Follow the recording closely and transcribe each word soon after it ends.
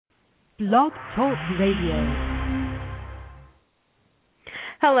Blog Talk Radio.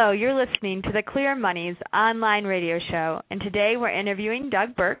 Hello, you're listening to the Clear Money's online radio show, and today we're interviewing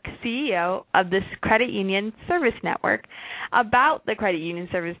Doug Burke, CEO of this Credit Union Service Network, about the Credit Union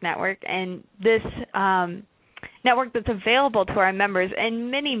Service Network and this network that's available to our members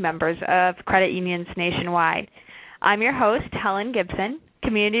and many members of credit unions nationwide. I'm your host, Helen Gibson,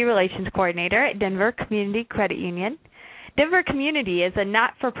 Community Relations Coordinator at Denver Community Credit Union. Denver Community is a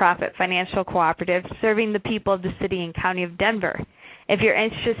not-for-profit financial cooperative serving the people of the city and county of Denver. If you're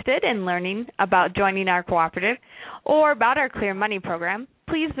interested in learning about joining our cooperative or about our Clear Money program,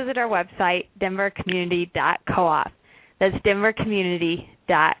 please visit our website, denvercommunity.coop. That's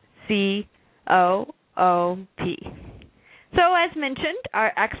denvercommunity.coop. So as mentioned,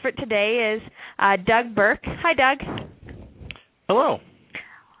 our expert today is Doug Burke. Hi, Doug. Hello.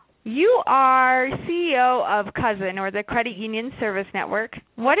 You are CEO of CUSN, or the Credit Union Service Network.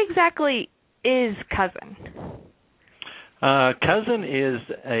 What exactly is CUSN? CUSN is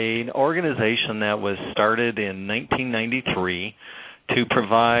an organization that was started in 1993 to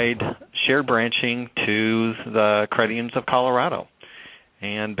provide shared branching to the credit unions of Colorado.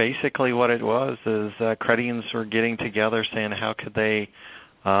 And basically what it was is credit unions were getting together saying how could they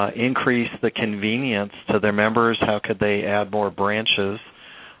increase the convenience to their members, how could they add more branches.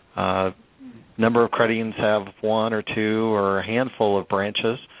 Number of credit unions have one or two or a handful of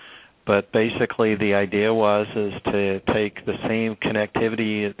branches, but basically the idea is to take the same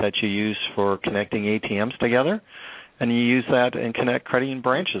connectivity that you use for connecting ATMs together, and you use that and connect credit union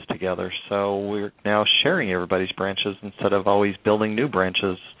branches together. So we're now sharing everybody's branches instead of always building new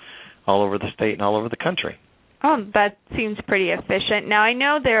branches all over the state and all over the country. Oh, that seems pretty efficient. Now, I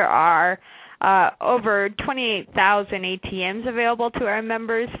know there are over 28,000 ATMs available to our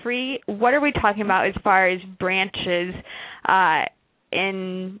members free. What are we talking about as far as branches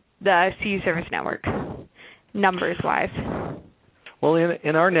in the CU Service Network, numbers-wise? Well,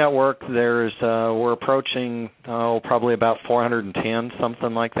 in our network, there's we're approaching probably about 410,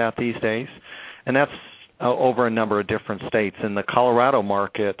 something like that these days, and that's over a number of different states. In the Colorado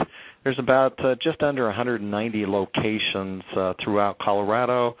market, there's about just under 190 locations throughout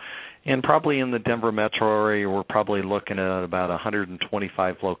Colorado. And probably in the Denver metro area, we're probably looking at about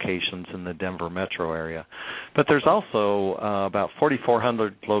 125 locations in the Denver metro area. But there's also about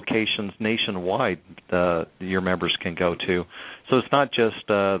 4,400 locations nationwide your members can go to. So it's not just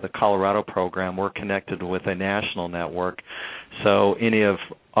the Colorado program. We're connected with a national network. So any of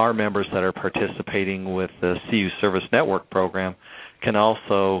our members that are participating with the CU Service Network program can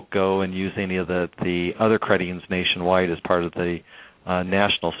also go and use any of the other credit unions nationwide as part of the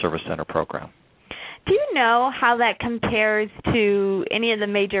National Service Center program. Do you know how that compares to any of the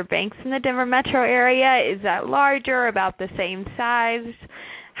major banks in the Denver metro area? Is that larger, about the same size?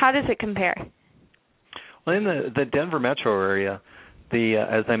 How does it compare? Well, in the Denver metro area,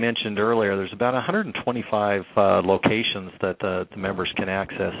 as I mentioned earlier, there's about 125 locations that the members can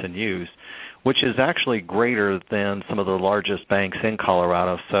access and use, which is actually greater than some of the largest banks in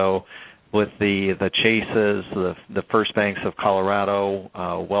Colorado. So with the Chases, the First Banks of Colorado,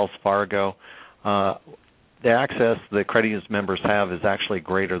 Wells Fargo, the access the credit union members have is actually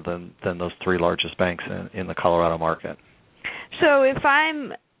greater than those three largest banks in the Colorado market. So if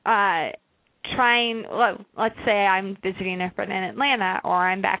I'm let's say I'm visiting a friend in Atlanta or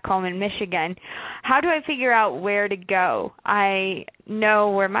I'm back home in Michigan, how do I figure out where to go? I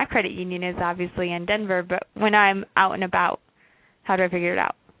know where my credit union is, obviously, in Denver, but when I'm out and about, how do I figure it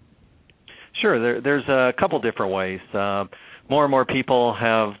out? Sure. There's a couple different ways. More and more people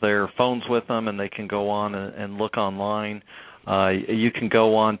have their phones with them, and they can go on and look online. You can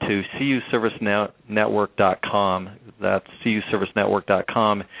go on to cuservicenetwork.com. That's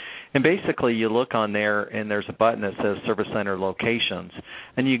cuservicenetwork.com. And basically you look on there, and there's a button that says Service Center Locations.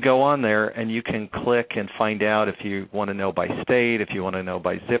 And you go on there, and you can click and find out if you want to know by state, if you want to know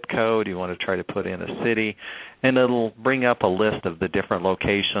by zip code, you want to try to put in a city. And it'll bring up a list of the different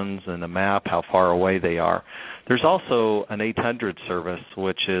locations and a map, how far away they are. There's also an 800 service,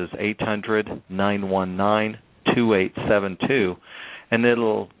 which is 800-919-2872. And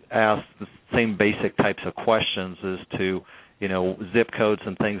it'll ask the same basic types of questions as to zip codes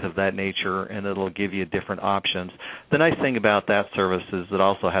and things of that nature, and it'll give you different options. The nice thing about that service is it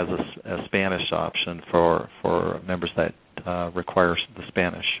also has a Spanish option for members that require the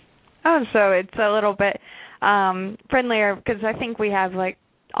Spanish. Oh, so it's a little bit friendlier, because I think we have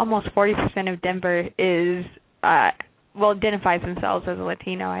almost 40% of Denver identifies themselves as a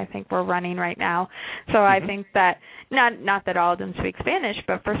Latino. I think we're running right now. So I think that, not that all of them speak Spanish,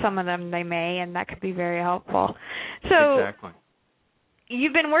 but for some of them they may, and that could be very helpful. So exactly.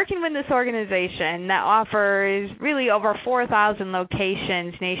 you've been working with this organization that offers really over 4,000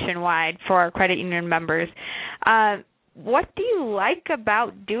 locations nationwide for our credit union members. What do you like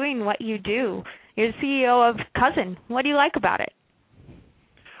about doing what you do? You're the CEO of CUSN. What do you like about it?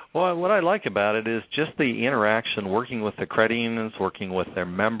 Well, what I like about it is just the interaction, working with the credit unions, working with their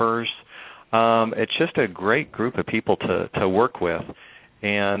members. It's just a great group of people to work with.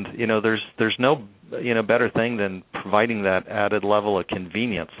 And, there's no, better thing than providing that added level of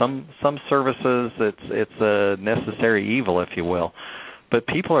convenience. Some services, it's a necessary evil, if you will. But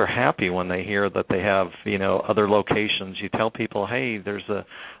people are happy when they hear that they have, other locations. You tell people, hey, there's a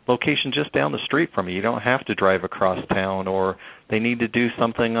location just down the street from you. You don't have to drive across town, or they need to do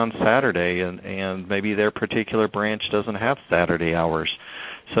something on Saturday, and maybe their particular branch doesn't have Saturday hours.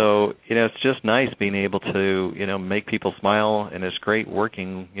 So, it's just nice being able to, make people smile, and it's great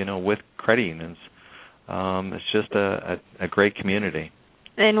working, with credit unions. It's just a great community.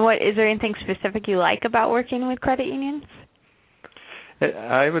 And is there anything specific you like about working with credit unions?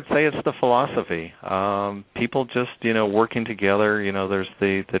 I would say it's the philosophy. People just, working together. There's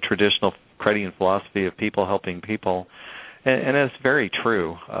the traditional credit union philosophy of people helping people, and it's very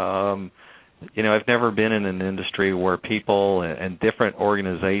true. I've never been in an industry where people and different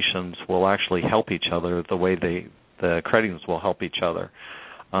organizations will actually help each other the way the credit unions will help each other.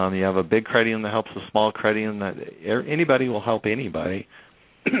 You have a big credit union that helps a small credit union. That anybody will help anybody.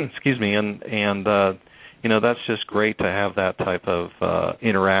 Excuse me, and that's just great to have that type of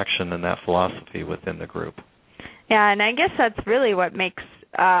interaction and that philosophy within the group. Yeah, and I guess that's really what makes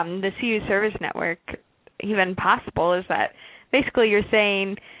the CU Service Network even possible, is that basically you're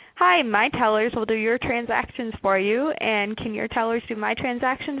saying, hi, my tellers will do your transactions for you, and can your tellers do my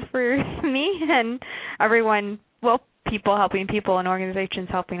transactions for me? And everyone, people helping people and organizations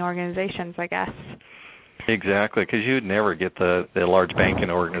helping organizations, I guess. Exactly, because you'd never get the large banking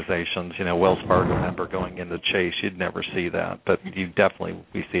organizations, Wells Fargo member going into Chase. You'd never see that, but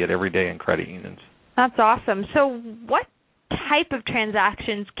we see it every day in credit unions. That's awesome. So what type of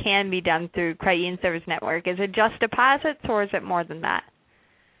transactions can be done through Credit Union Service Network? Is it just deposits, or is it more than that?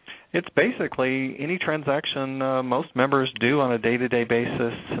 It's basically any transaction most members do on a day-to-day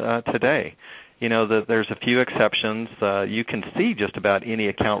basis today. There's a few exceptions. You can see just about any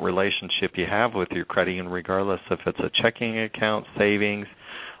account relationship you have with your credit union, regardless if it's a checking account, savings,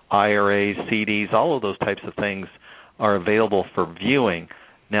 IRAs, CDs, all of those types of things are available for viewing.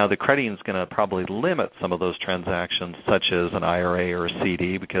 Now, the credit union is going to probably limit some of those transactions, such as an IRA or a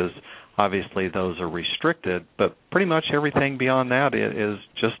CD, because obviously those are restricted. But pretty much everything beyond that is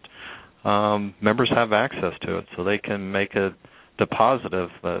just members have access to it, so they can make a deposit of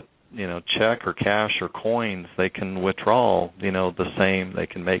check or cash or coins. They can withdraw, the same. They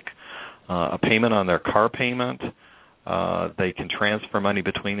can make a payment on their car payment. They can transfer money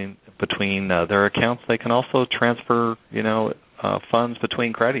between their accounts. They can also transfer, funds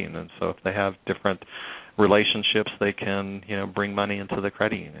between credit unions. So if they have different relationships, they can, bring money into the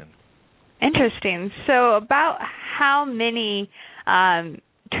credit union. Interesting. So about how many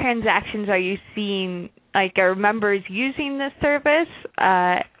transactions are you seeing, are members using this service?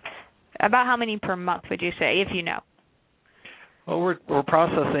 About how many per month would you say, if you know? Well, we're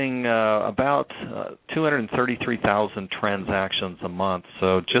processing about 233,000 transactions a month.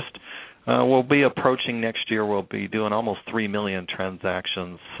 So just we'll be approaching next year. We'll be doing almost 3 million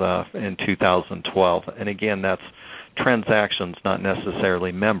transactions in 2012. And again, that's transactions, not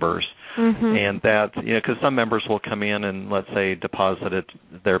necessarily members. Mm-hmm. And that, because some members will come in and, let's say, deposit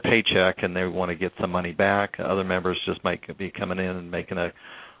their paycheck and they want to get some money back. Other members just might be coming in and making a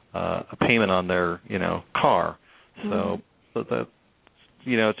payment on their, car. So that,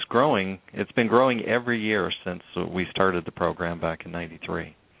 it's growing. It's been growing every year since we started the program back in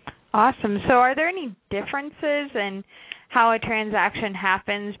 '93. Awesome. So are there any differences in how a transaction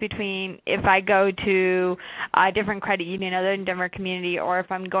happens between if I go to a different credit union other than Denver Community, or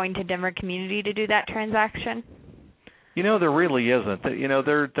if I'm going to Denver Community to do that transaction? There really isn't.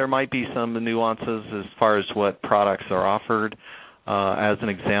 There might be some nuances as far as what products are offered. As an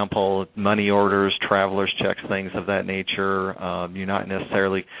example, money orders, traveler's checks, things of that nature. You're not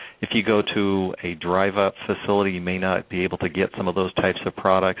necessarily, if you go to a drive-up facility, you may not be able to get some of those types of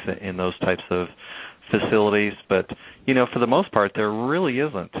products in those types of facilities. But, for the most part, there really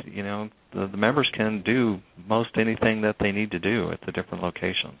isn't. The members can do most anything that they need to do at the different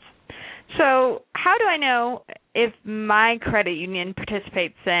locations. So how do I know if my credit union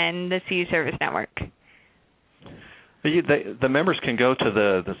participates in the CU Service Network? The members can go to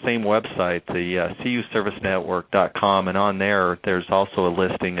the same website, the CUServiceNetwork.com, and on there's also a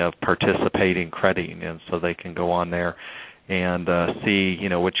listing of participating credit unions, so they can go on there and see,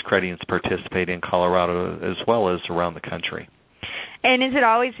 which credit unions participate in Colorado as well as around the country. And is it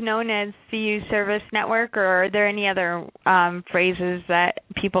always known as CU Service Network, or are there any other phrases that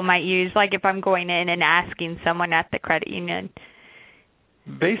people might use, like if I'm going in and asking someone at the credit union?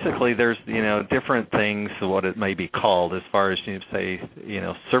 Basically, there's different things what it may be called as far as say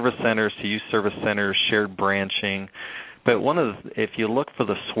service centers, CU service centers, shared branching. But if you look for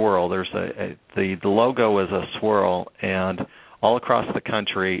the swirl, there's the logo is a swirl, and all across the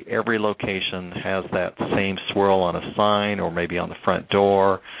country, every location has that same swirl on a sign or maybe on the front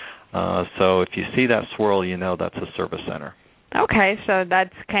door. So if you see that swirl, that's a service center. Okay, so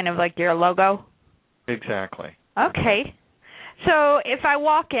that's kind of like your logo? Exactly. Okay. So if I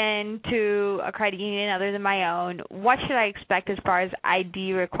walk into a credit union other than my own, what should I expect as far as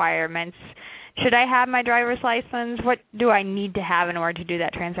ID requirements? Should I have my driver's license? What do I need to have in order to do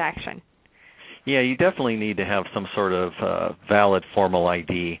that transaction? Yeah, you definitely need to have some sort of valid formal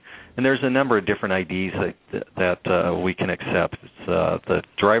ID. And there's a number of different IDs that we can accept. It's the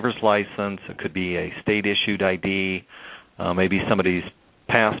driver's license. It could be a state-issued ID, maybe somebody's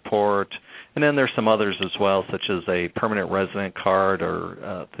passport. And then there's some others as well, such as a permanent resident card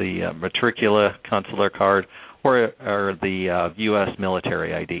or the matricula consular card or the U.S.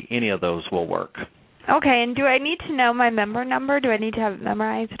 military ID. Any of those will work. Okay, and do I need to know my member number? Do I need to have it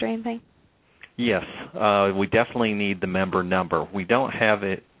memorized or anything? Yes, we definitely need the member number. We don't have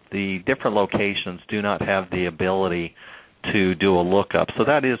it. The different locations do not have the ability to do a lookup. So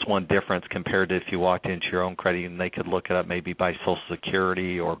that is one difference compared to if you walked into your own credit union, they could look it up maybe by Social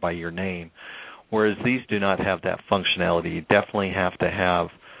Security or by your name, whereas these do not have that functionality. You definitely have to have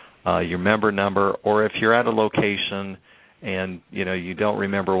your member number, or if you're at a location and you don't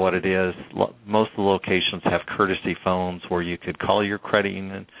remember what it is, most of the locations have courtesy phones where you could call your credit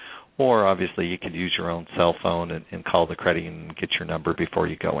union, or obviously you could use your own cell phone and call the credit union and get your number before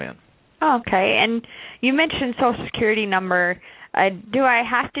you go in. Okay, and you mentioned Social Security number. Do I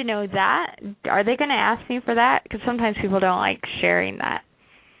have to know that? Are they going to ask me for that? Because sometimes people don't like sharing that.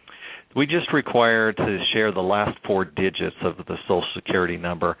 We just require to share the last 4 digits of the Social Security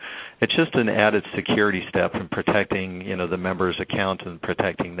number. It's just an added security step in protecting, the member's account and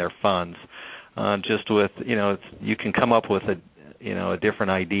protecting their funds. Just with, you can come up with a different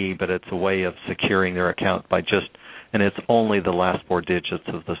ID, but it's a way of securing their account and it's only the last 4 digits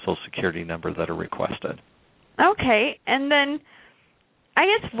of the Social Security number that are requested. Okay, and then I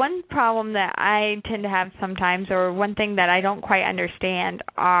guess one problem that I tend to have sometimes, or one thing that I don't quite understand,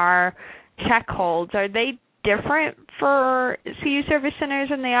 are check holds. Are they different for CU service centers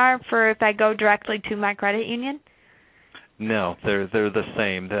than they are for if I go directly to my credit union? No, they're the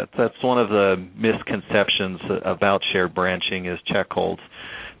same. That's one of the misconceptions about shared branching is check holds.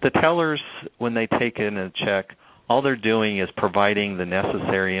 The tellers, when they take in a check, all they're doing is providing the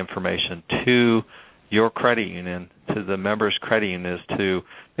necessary information to your credit union, to the member's credit union, as to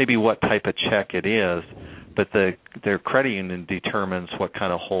maybe what type of check it is, but their credit union determines what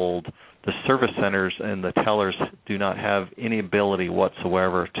kind of hold. The service centers and the tellers do not have any ability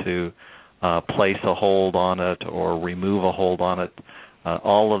whatsoever to place a hold on it or remove a hold on it.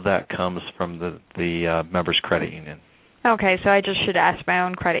 All of that comes from the member's credit union. Okay, so I just should ask my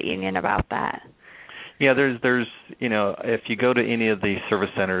own credit union about that. Yeah, there's if you go to any of the service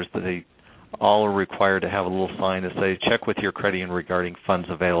centers, they all are required to have a little sign that says, check with your credit union regarding funds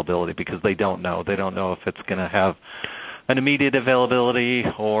availability, because they don't know. They don't know if it's going to have an immediate availability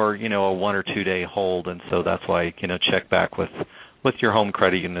or, a 1 or 2 day hold, and so that's why, check back with your home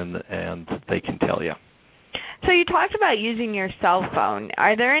credit union and they can tell you. So you talked about using your cell phone.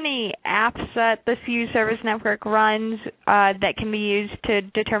 Are there any apps that the CU Service Network runs that can be used to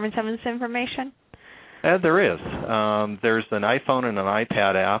determine some of this information? There is. There's an iPhone and an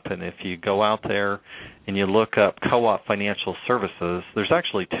iPad app, and if you go out there and you look up Co-op Financial Services, there's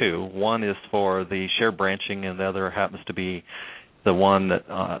actually 2. One is for the shared branching, and the other happens to be the one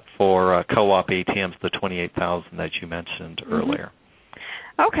that for Co-op ATMs, the 28,000 that you mentioned earlier.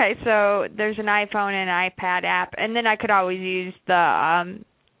 Okay, so there's an iPhone and an iPad app, and then I could always use the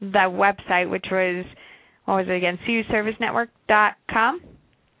website, which was, what was it again, CUServiceNetwork.com?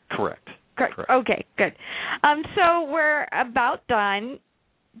 Correct. Okay, good. So we're about done.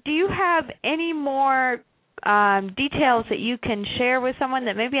 Do you have any more details that you can share with someone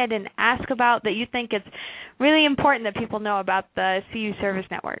that maybe I didn't ask about that you think it's really important that people know about the CU Service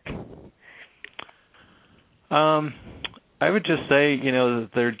Network? I would just say,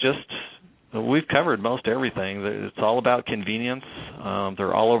 we've covered most everything. It's all about convenience.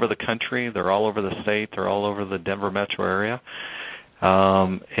 They're all over the country. They're all over the state. They're all over the Denver metro area.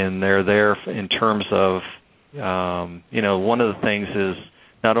 And they're there in terms of one of the things is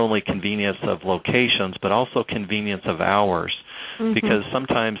not only convenience of locations, but also convenience of hours. Because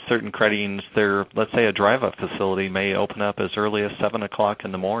sometimes certain credit unions, let's say a drive-up facility may open up as early as 7 o'clock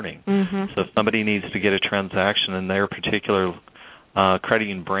in the morning. So if somebody needs to get a transaction and their particular credit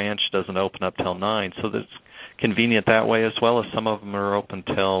union branch doesn't open up till 9, so that's convenient that way, as well as some of them are open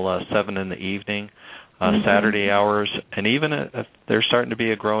till 7 in the evening, Saturday hours, and even there's starting to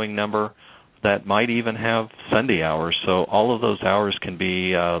be a growing number that might even have Sunday hours. So all of those hours can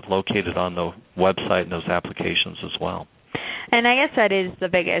be located on the website and those applications as well. And I guess that is the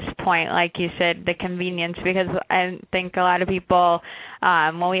biggest point, like you said, the convenience, because I think a lot of people,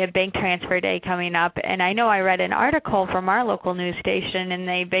 when we have Bank Transfer Day coming up, and I know I read an article from our local news station, and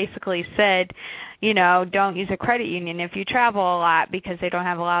they basically said, don't use a credit union if you travel a lot because they don't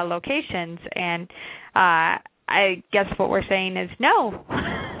have a lot of locations. And I guess what we're saying is no,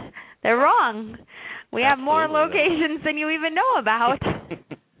 they're wrong. We have more locations than you even know about.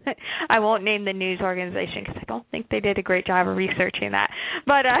 I won't name the news organization because I don't think they did a great job of researching that.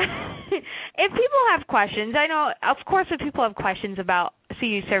 But if people have questions, I know, of course, if people have questions about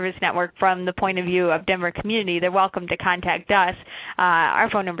CU Service Network from the point of view of Denver community, they're welcome to contact us.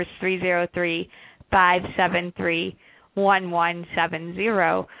 Our phone number is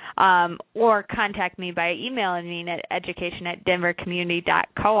 303-573-1170, or contact me by emailing me at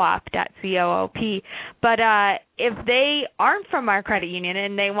education@denvercommunity.coop.coop. But if they aren't from our credit union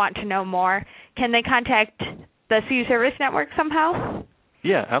and they want to know more, can they contact the CU Service Network somehow?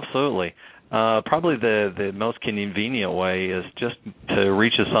 Yeah, absolutely. Probably the most convenient way is just to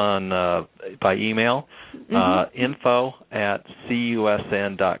reach us on by email,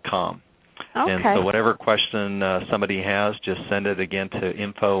 info@cusn.com. Okay. And so whatever question somebody has, just send it again to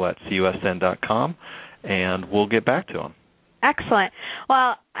info@cusn.com, and we'll get back to them. Excellent.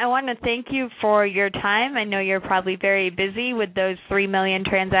 Well, I want to thank you for your time. I know you're probably very busy with those 3 million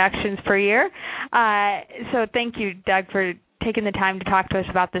transactions per year. So thank you, Doug, for taking the time to talk to us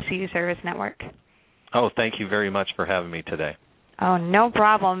about the CU Service Network. Oh, thank you very much for having me today. Oh, no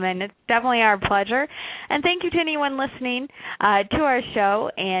problem, and it's definitely our pleasure. And thank you to anyone listening to our show,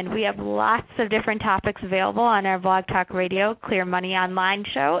 and we have lots of different topics available on our Blog Talk Radio Clear Money Online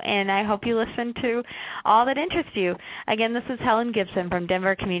show, and I hope you listen to all that interests you. Again, this is Helen Gibson from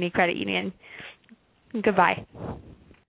Denver Community Credit Union. Goodbye.